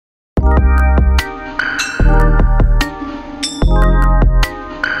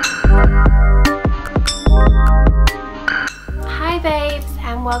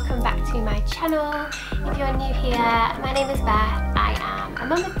welcome back to my channel. If you're new here, my name is Beth. I am a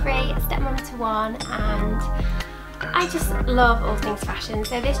mum of 3, a stepmom to 1, and I just love all things fashion.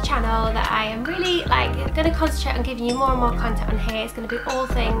 So this channel that I am really going to concentrate on giving you more and more content on here is going to be all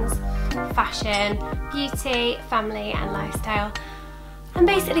things fashion, beauty, family and lifestyle. I'm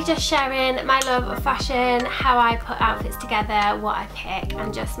basically just sharing my love of fashion, how I put outfits together, what I pick,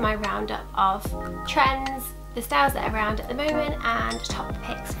 and just my roundup of trends, the styles that are around at the moment, and top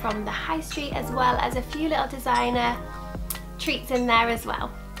picks from the high street, as well as a few little designer treats in there as well.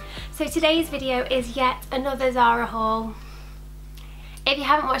 So today's video is yet another Zara haul. If you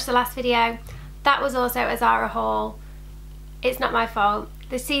haven't watched the last video, that was also a Zara haul. It's not my fault.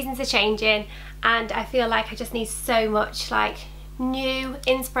 The seasons are changing and I feel like I just need so much new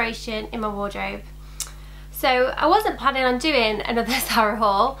inspiration in my wardrobe. So I wasn't planning on doing another Zara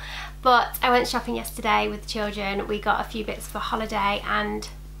haul, but I went shopping yesterday with the children. We got a few bits for holiday and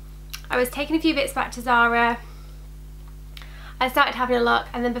I was taking a few bits back to Zara. I started having a look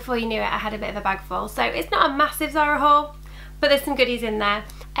and then before you knew it I had a bit of a bag full. So it's not a massive Zara haul, but there's some goodies in there.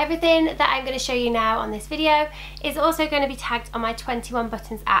 Everything that I'm going to show you now on this video is also going to be tagged on my 21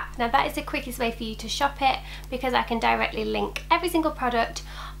 Buttons app. Now that is the quickest way for you to shop it because I can directly link every single product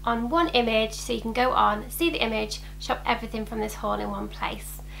on one image, so you can go on, see the image, shop everything from this haul in one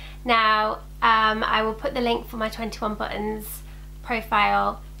place. Now I will put the link for my 21 Buttons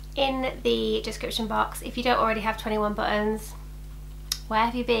profile in the description box. If you don't already have 21 Buttons, where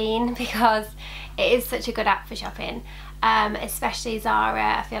have you been? Because it is such a good app for shopping. Especially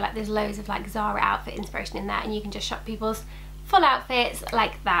Zara. I feel like there's loads of Zara outfit inspiration in there and you can just shop people's full outfits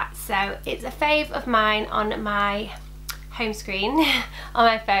like that. So it's a fave of mine on my home screen on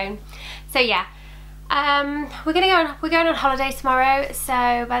my phone. So yeah, we're going on holiday tomorrow,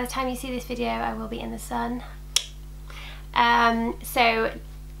 so by the time you see this video I will be in the sun. So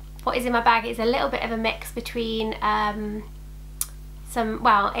what is in my bag is a little bit of a mix between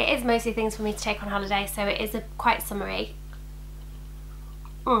it is mostly things for me to take on holiday, so it is quite summery.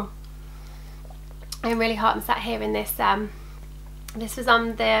 I'm really hot. I'm sat here in this, this was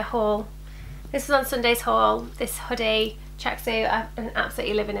on the haul, this was on Sunday's haul, this hoodie, tracksuit. I've been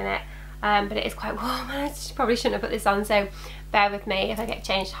absolutely living in it, but it is quite warm and I probably shouldn't have put this on, so bear with me if I get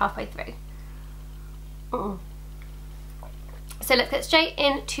changed halfway through. So let's get straight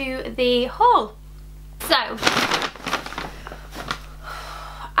into the haul. So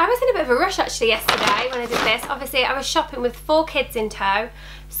I was in a bit of a rush actually yesterday when I did this. Obviously I was shopping with 4 kids in tow,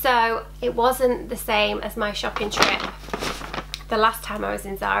 so it wasn't the same as my shopping trip the last time I was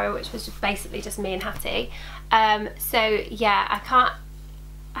in Zara, which was basically just me and Hattie. So yeah, I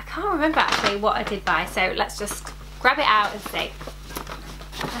can't remember actually what I did buy, so let's just grab it out and see.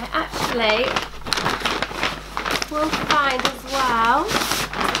 I actually will find as well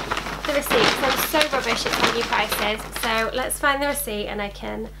the receipt, because I'm so rubbish at telling you prices. So let's find the receipt and I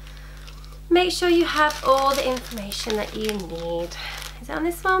can make sure you have all the information that you need. Is it on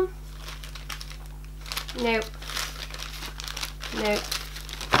this one? Nope. Nope.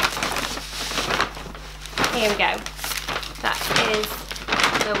 Here we go. That is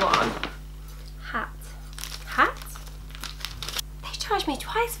the one. Hat? They charged me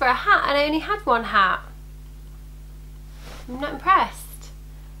twice for a hat and I only had one hat. I'm not impressed.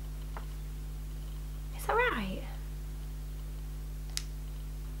 Is that right?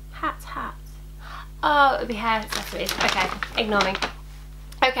 Hat. Oh, it would be hair accessories. Okay, ignore me.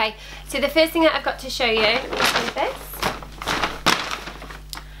 Okay, so the first thing that I've got to show you is this.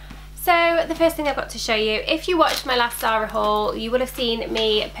 So the first thing I've got to show you, if you watched my last Zara haul, you will have seen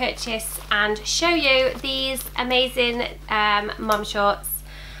me purchase and show you these amazing mum shorts,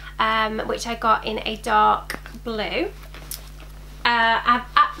 which I got in a dark blue. I've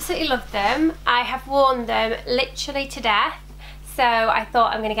absolutely loved them. I have worn them literally to death, so I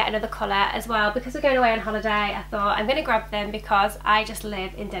thought I'm going to get another colour as well because we're going away on holiday. I thought I'm going to grab them because I just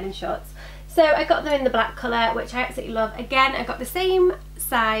live in denim shorts. So I got them in the black colour, which I absolutely love. Again, I got the same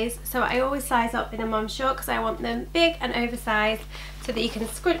size, so I always size up in a mum short because I want them big and oversized so that you can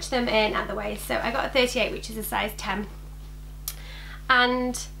scrunch them in at the waist. So I got a 38, which is a size 10,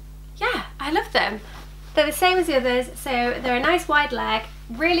 and yeah, I love them. They're the same as the others, so they're a nice wide leg,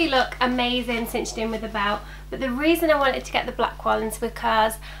 really look amazing cinched in with a belt. But the reason I wanted to get the black ones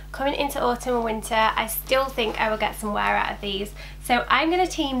because coming into autumn and winter, I still think I will get some wear out of these. So I'm going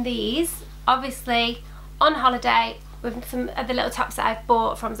to team these, obviously, on holiday with some of the little tops that I've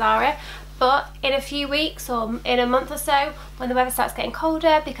bought from Zara. But in a few weeks or in a month or so, when the weather starts getting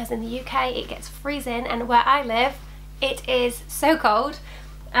colder, because in the UK it gets freezing and where I live it is so cold,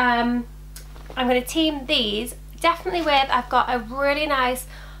 I'm going to team these definitely with, I've got a really nice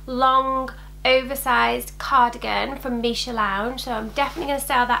long oversized cardigan from Misha Lounge, so I'm definitely going to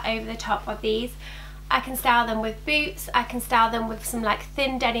style that over the top of these. I can style them with boots, I can style them with some like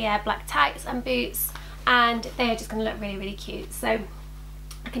thin denier black tights and boots, and they are just going to look really, really cute. So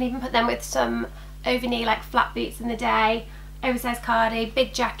I can even put them with some over knee like flat boots in the day, oversized cardi,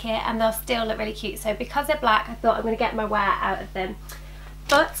 big jacket, and they'll still look really cute. So because they're black, I thought I'm going to get my wear out of them.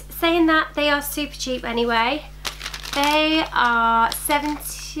 But saying that, they are super cheap anyway. They are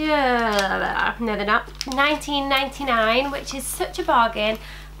 $19.99, which is such a bargain.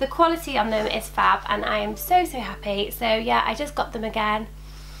 The quality on them is fab, and I am so, so happy. So yeah, I just got them again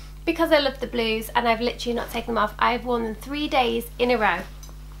because I love the blues, and I've literally not taken them off. I've worn them 3 days in a row.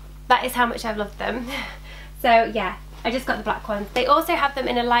 That is how much I've loved them. So yeah, I just got the black ones. They also have them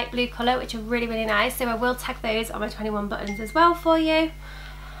in a light blue colour, which are really, really nice. So I will tag those on my 21 buttons as well for you.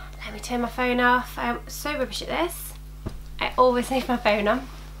 Let me turn my phone off. I'm so rubbish at this. I always leave my phone on.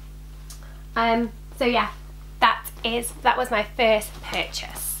 So yeah, that was my first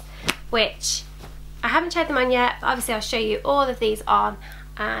purchase, which I haven't tried them on yet, but obviously I'll show you all of these on,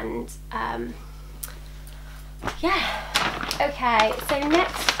 and yeah. Okay, so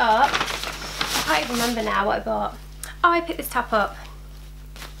next up, I can't even remember now what I bought. Oh, I picked this top up.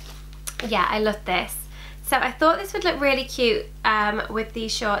 Yeah, I love this. So I thought this would look really cute with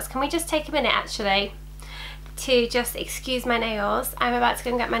these shorts. Can we just take a minute actually to just excuse my nails? I'm about to go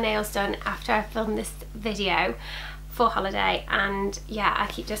and get my nails done after I filmed this video for holiday, and yeah, I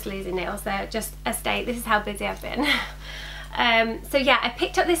keep just losing nails. They're just a state. This is how busy I've been. So yeah, I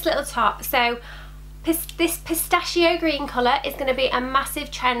picked up this little top. So this pistachio green colour is going to be a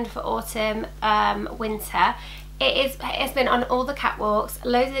massive trend for autumn, winter. It's been on all the catwalks.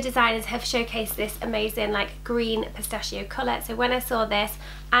 Loads of the designers have showcased this amazing like green pistachio colour. So when I saw this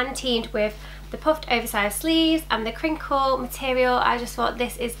and teamed with the puffed oversized sleeves and the crinkle material, I just thought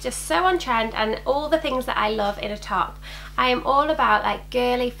this is just so on trend, and all the things that I love in a top. I am all about like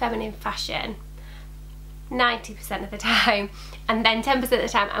girly feminine fashion 90% of the time, and then 10% of the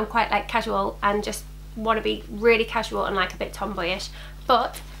time I'm quite like casual and just want to be really casual and like a bit tomboyish.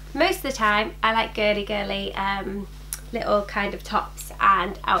 But most of the time I like girly little kind of tops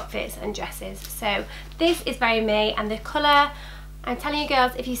and outfits and dresses. So this is very me, and the colour, I'm telling you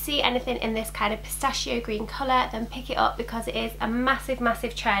girls, if you see anything in this kind of pistachio green colour, then pick it up, because it is a massive,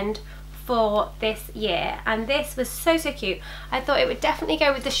 massive trend for this year. And this was so, so cute. I thought it would definitely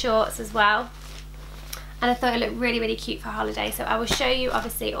go with the shorts as well, and I thought it looked really, really cute for holiday. So I will show you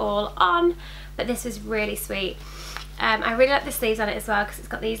obviously all on, but this was really sweet. I really like the sleeves on it as well, because it's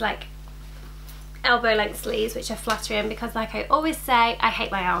got these like elbow length sleeves, which are flattering, because like I always say, I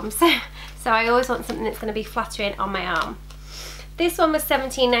hate my arms. So I always want something that's going to be flattering on my arm. This one was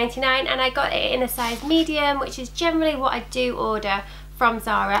 $17.99, and I got it in a size medium, which is generally what I do order from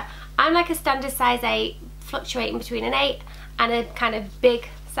Zara. I'm like a standard size 8, fluctuating between an 8 and a kind of big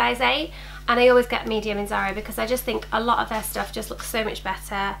size 8, and I always get medium in Zara because I just think a lot of their stuff just looks so much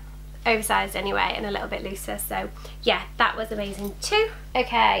better, oversized anyway, and a little bit looser. So yeah, that was amazing too.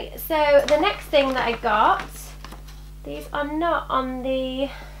 Okay, so the next thing that I got, these are not on the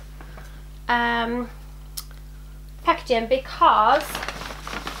packaging, because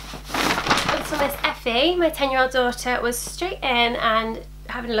it's Miss Effie, my 10-year-old daughter, was straight in and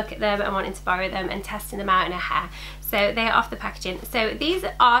having a look at them and wanting to borrow them and testing them out in her hair. So they are off the packaging. So these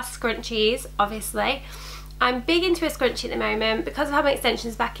are scrunchies, obviously. I'm big into a scrunchie at the moment because of having my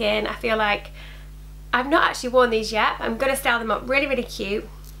extensions back in. I feel like I've not actually worn these yet. I'm going to style them up really, really cute.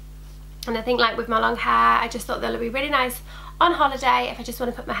 And I think like with my long hair, I just thought they'll be really nice on holiday if I just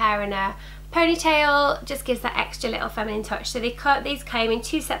want to put my hair in a ponytail. Just gives that extra little feminine touch. So these came in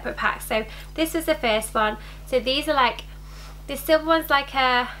 2 separate packs. So this was the first one. So these are like, the silver one's like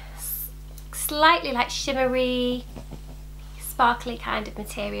a slightly like shimmery, sparkly kind of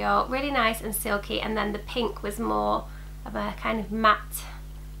material, really nice and silky, and then the pink was more of a kind of matte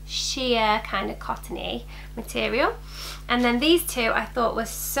sheer kind of cottony material. And then these two I thought were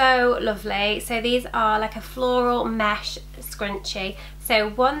so lovely. So these are like a floral mesh scrunchie. So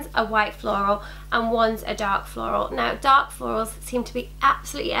one's a white floral and one's a dark floral. Now dark florals seem to be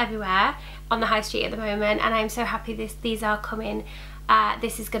absolutely everywhere on the high street at the moment, and I'm so happy these are coming.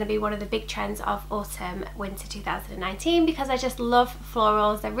 This is going to be one of the big trends of autumn winter 2019, because I just love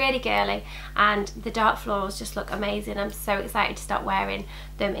florals. They're really girly, and the dark florals just look amazing. I'm so excited to start wearing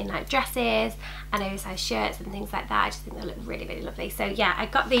them in like dresses and oversized shirts and things like that. I just think they look really, really lovely. So yeah, I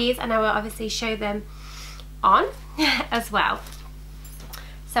got these, and I will obviously show them on as well.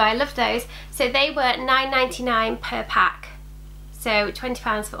 So I love those. So they were $9.99 per pack, so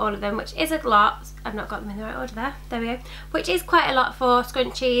 £20 for all of them, which is a lot. I've not got them in the right order there we go, which is quite a lot for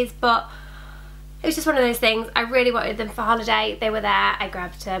scrunchies, but it was just one of those things. I really wanted them for holiday. They were there, I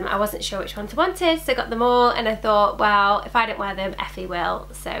grabbed them. I wasn't sure which ones I wanted, so I got them all, and I thought, well, if I don't wear them, Effie will,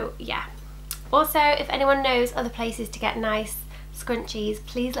 so yeah. Also, if anyone knows other places to get nice scrunchies,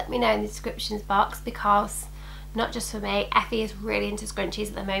 please let me know in the descriptions box, because not just for me, Effie is really into scrunchies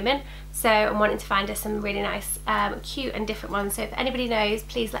at the moment, so I'm wanting to find her some really nice, cute and different ones. So if anybody knows,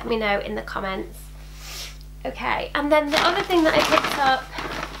 please let me know in the comments. Okay, and then the other thing that I picked up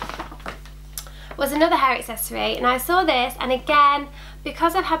was another hair accessory, and I saw this, and again,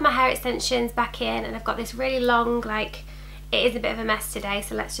 because I've had my hair extensions back in and I've got this really long, like, it is a bit of a mess today,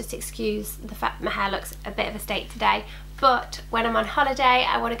 so let's just excuse the fact that my hair looks a bit of a state today, but when I'm on holiday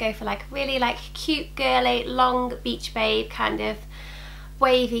I want to go for like really like cute girly long beach babe kind of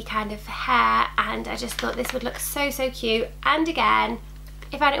wavy kind of hair, and I just thought this would look so cute, and again,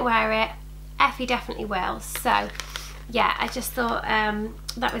 if I don't wear it, Effie definitely will. So yeah, I just thought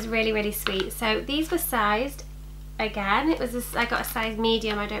that was really sweet. So these were sized, again, it was I got a size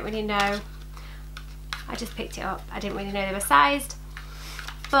medium. I don't really know, I just picked it up, I didn't really know they were sized,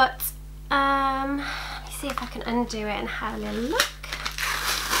 but let me see if I can undo it and have a little look.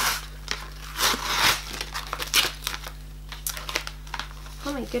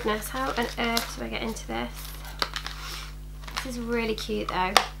 Oh my goodness, how on earth do I get into this? This is really cute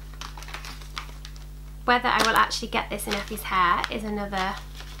though. Whether I will actually get this in Effie's hair is another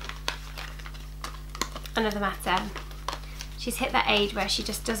matter. She's hit that age where she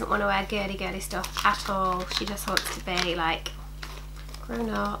just doesn't want to wear girly stuff at all. She just wants to be like grown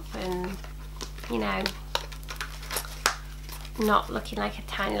up and, you know, not looking like a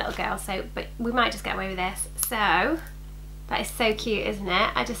tiny little girl. So, but we might just get away with this. So that is so cute, isn't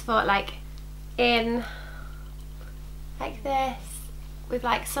it? I just thought like in like this with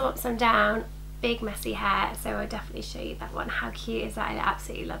like some up some down, big messy hair. So I'll definitely show you that one. How cute is that? I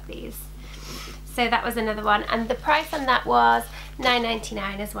absolutely love these. So that was another one, and the price on that was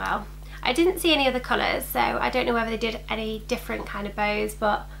 $9.99 as well. I didn't see any other colours, so I don't know whether they did any different kind of bows,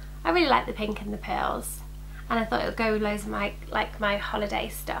 but I really like the pink and the pearls, and I thought it would go with loads of my my holiday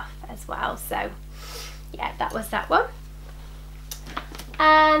stuff as well. So yeah, that was that one.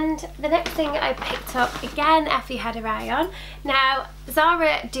 And the next thing I picked up, again, Effie had her eye on. Now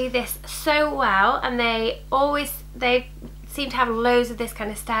Zara do this so well, and they seem to have loads of this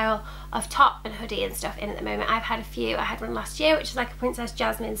kind of style of top and hoodie and stuff in at the moment. I've had a few. I had one last year, which is like a Princess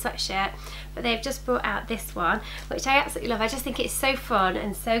Jasmine sweatshirt, but they've just brought out this one, which I absolutely love. I just think it's so fun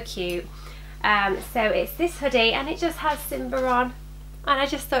and so cute. So it's this hoodie, and it just has Simba on, and I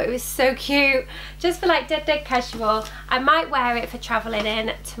just thought it was so cute, just for like dead casual. I might wear it for travelling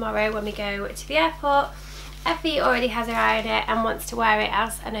in tomorrow when we go to the airport. Effie already has her eye on it and wants to wear it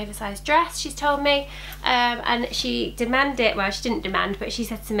as an oversized dress, she's told me, and she demanded, well, she didn't demand, but she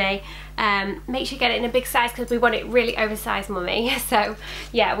said to me, make sure you get it in a big size because we want it really oversized, mummy. So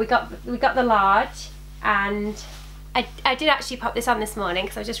yeah, we got the large, and I did actually pop this on this morning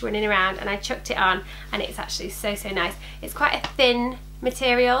because I was just running around, and I chucked it on, and it's actually so nice. It's quite a thin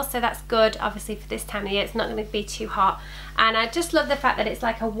material, so that's good obviously for this time of year. It's not going to be too hot, and I just love the fact that it's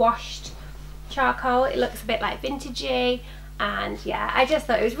like a washed charcoal. It looks a bit like vintagey, and yeah, I just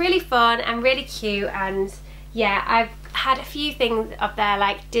thought it was really fun and really cute. And yeah, I've had a few things up there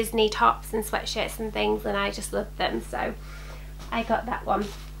like Disney tops and sweatshirts and things, and I just love them, so I got that one.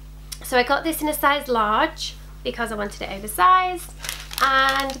 So I got this in a size large because I wanted it oversized,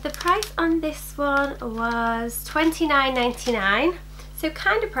 and the price on this one was $29.99, so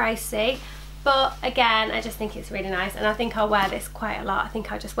kind of pricey, but again, I just think it's really nice, and I think I'll wear this quite a lot. I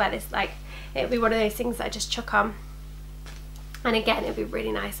think I'll just wear this, like, it'll be one of those things that I just chuck on, and again, it'll be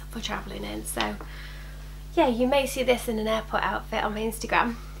really nice for travelling in. So yeah, you may see this in an airport outfit on my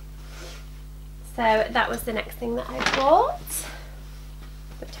Instagram. So that was the next thing that I bought,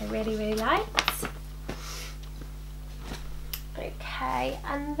 which I really liked. Okay,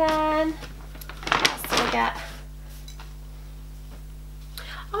 and then what else did I get?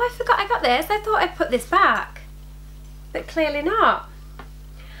 Oh, I forgot I got this. I thought I'd put this back, but clearly not.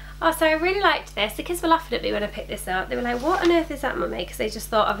 Oh, so I really liked this. The kids were laughing at me when I picked this up. They were like, what on earth is that, mummy? Because they just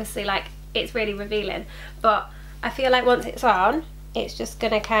thought, obviously, like, it's really revealing. But I feel like once it's on, it's just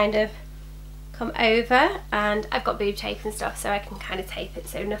going to kind of come over. And I've got boob tape and stuff, so I can kind of tape it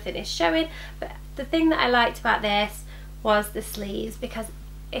so nothing is showing. But the thing that I liked about this was the sleeves, because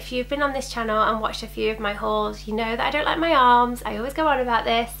if you've been on this channel and watched a few of my hauls, you know that I don't like my arms. I always go on about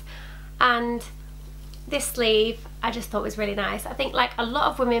this, and this sleeve I just thought was really nice. I think like a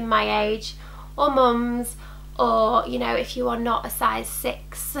lot of women my age, or mums, or, you know, if you are not a size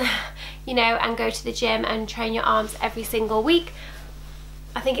 6, you know, and go to the gym and train your arms every single week.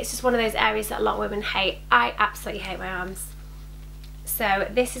 I think it's just one of those areas that a lot of women hate. I absolutely hate my arms. So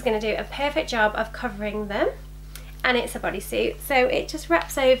this is going to do a perfect job of covering them, and it's a bodysuit, so it just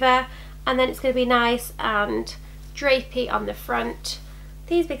wraps over, and then it's going to be nice and drapey on the front.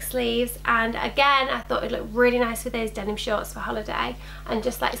 These big sleeves, and again I thought it would look really nice with those denim shorts for holiday, and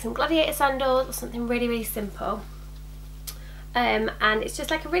just like some gladiator sandals or something really, really simple. And it's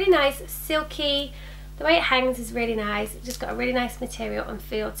just like a really nice silky, the way it hangs is really nice. It's just got a really nice material and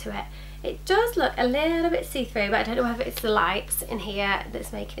feel to it. It does look a little bit see-through, but I don't know whether it's the lights in here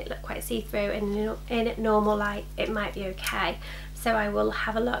that's making it look quite see-through, and in normal light it might be okay. So I will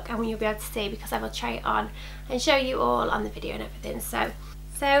have a look, and you'll be able to see, because I will try it on and show you all on the video and everything. So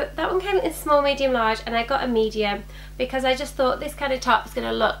that one came in small, medium, large, and I got a medium because I just thought this kind of top is going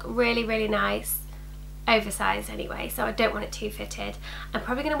to look really, really nice oversized anyway, so I don't want it too fitted. I'm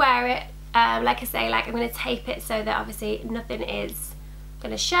probably going to wear it, like I say, like I'm going to tape it so that obviously nothing is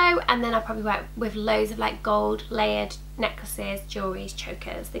going to show, and then I'll probably wear it with loads of like gold layered necklaces, jewelries,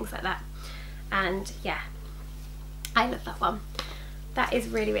 chokers, things like that. And yeah, I love that one. That is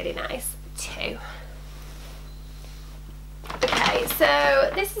really, really nice too. Okay,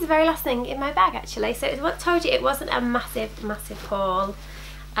 so this is the very last thing in my bag actually. So it's what I told you, it wasn't a massive haul,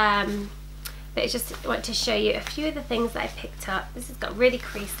 but it's just, I want to show you a few of the things that I picked up. This has got really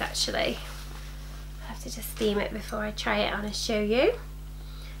creased actually. I have to just steam it before I try it on and show you.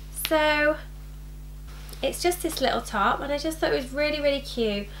 So it's just this little top, and I just thought it was really, really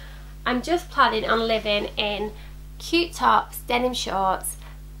cute. I'm just planning on living in cute tops, denim shorts,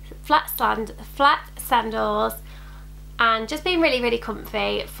 flat sandals, and just being really, really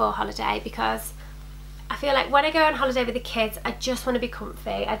comfy for holiday, because I feel like when I go on holiday with the kids, I just want to be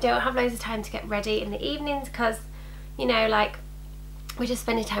comfy. I don't have loads of time to get ready in the evenings because, you know, like we're just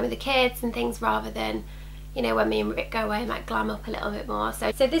spending time with the kids and things, rather than, you know, when me and Rick go away, I might glam up a little bit more.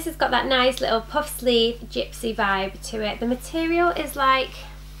 So this has got that nice little puff sleeve gypsy vibe to it. The material is like,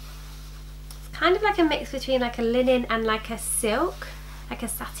 it's kind of like a mix between like a linen and like a silk, like a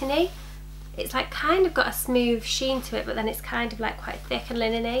satiny. It's like kind of got a smooth sheen to it, but then it's kind of like quite thick and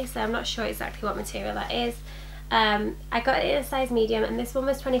linen-y, so I'm not sure exactly what material that is. I got it in a size medium, and this one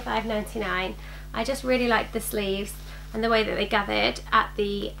was $25.99. I just really liked the sleeves and the way that they gathered at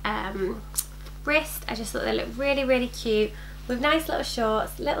the wrist. I just thought they looked really, really cute, with nice little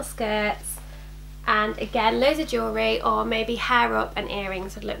shorts, little skirts, and again loads of jewellery, or maybe hair up and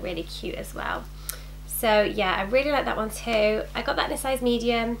earrings would look really cute as well. So yeah, I really like that one too. I got that in a size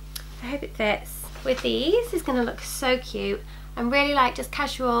medium. I hope it fits. With these, it's going to look so cute. I'm really like just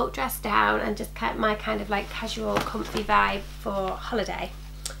casual, dressed down, and just my kind of like casual, comfy vibe for holiday.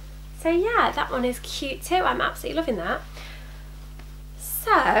 So yeah, that one is cute too. I'm absolutely loving that.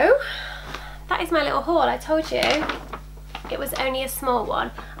 So that is my little haul. I told you it was only a small one.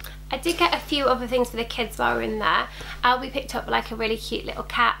 I did get a few other things for the kids while we were in there. Albie picked up like a really cute little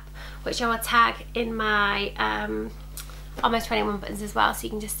cap, which I will tag in my Almost 21 buttons as well, so you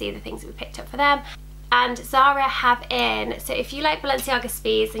can just see the things that we picked up for them. And Zara have in, so if you like Balenciaga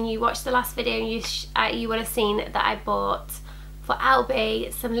Speeds and you watched the last video, and you would have seen that I bought for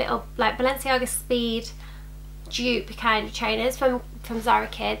Albie some little like Balenciaga Speed dupe kind of trainers from Zara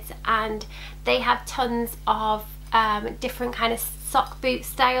Kids, and they have tons of different kind of sock boot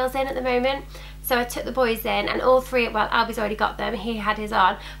styles in at the moment. So I took the boys in, and all three, well, Albie's already got them, he had his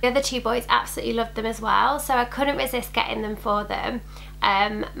on. The other two boys absolutely loved them as well, so I couldn't resist getting them for them.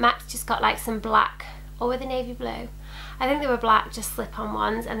 Max just got like some black, or were they navy blue? I think they were black, just slip-on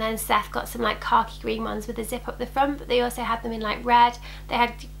ones, and then Seth got some like khaki green ones with a zip up the front, but they also had them in like red. They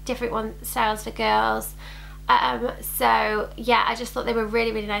had different styles for girls. So yeah, I just thought they were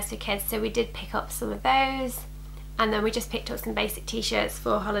really, really nice for kids, so we did pick up some of those, and then we just picked up some basic t-shirts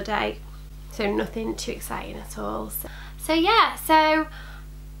for holiday. So nothing too exciting at all. So yeah, so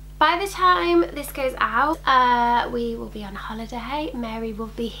by the time this goes out, we will be on holiday. Mary will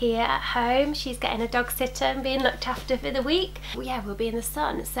be here at home. She's getting a dog sitter and being looked after for the week. Yeah, we'll be in the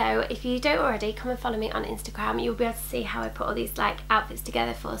sun. So if you don't already, come and follow me on Instagram. You'll be able to see how I put all these like outfits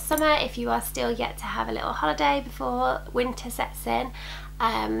together for summer. If you are still yet to have a little holiday before winter sets in,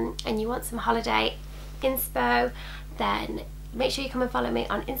 and you want some holiday inspo, then make sure you come and follow me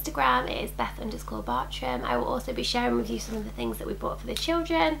on Instagram. It is Beth_Bartram. I will also be sharing with you some of the things that we bought for the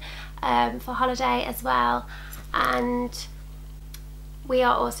children for holiday as well. And we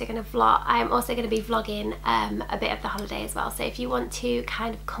are also going to vlog. I am also going to be vlogging a bit of the holiday as well. So if you want to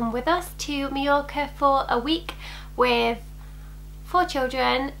kind of come with us to Mallorca for a week with 4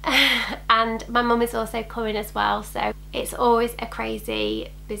 children and my mum is also coming as well, so it's always a crazy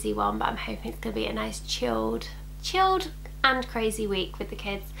busy one, but I'm hoping it's going to be a nice chilled and crazy week with the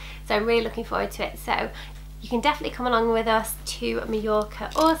kids, so I'm really looking forward to it. So you can definitely come along with us to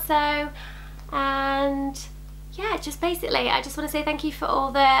Mallorca also. And yeah, just basically I just want to say thank you for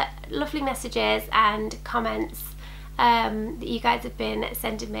all the lovely messages and comments that you guys have been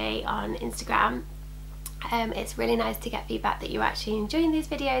sending me on Instagram. It's really nice to get feedback that you're actually enjoying these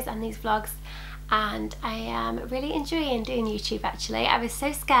videos and these vlogs, and I am really enjoying doing YouTube actually. I was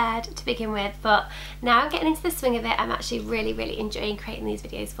so scared to begin with, but now I'm getting into the swing of it. I'm actually really enjoying creating these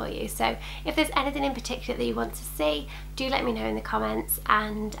videos for you. So if there's anything in particular that you want to see, do let me know in the comments,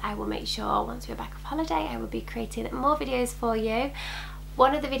 and I will make sure once we're back off holiday I will be creating more videos for you.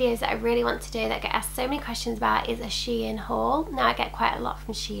 One of the videos that I really want to do that I get asked so many questions about is a Shein haul. Now I get quite a lot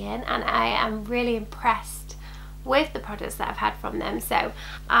from Shein and I am really impressed with the products that I've had from them, so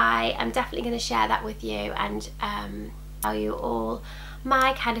I am definitely going to share that with you and tell you all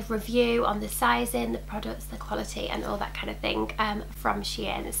my kind of review on the sizing, the products, the quality and all that kind of thing from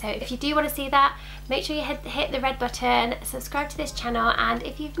Shein. So if you do want to see that, make sure you hit the red button, subscribe to this channel, and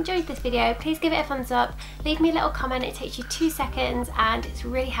if you've enjoyed this video, please give it a thumbs up, leave me a little comment. It takes you 2 seconds and it's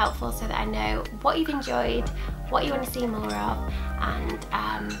really helpful so that I know what you've enjoyed, what you want to see more of, and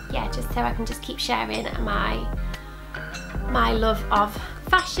yeah, just so I can just keep sharing my love of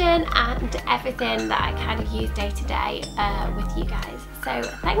fashion and everything that I kind of use day to day with you guys. So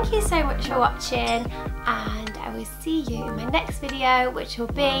thank you so much for watching, and I will see you in my next video, which will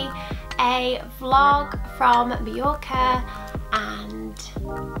be a vlog from Mallorca, and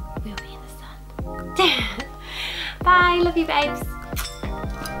we'll be in the sun. Bye, love you babes.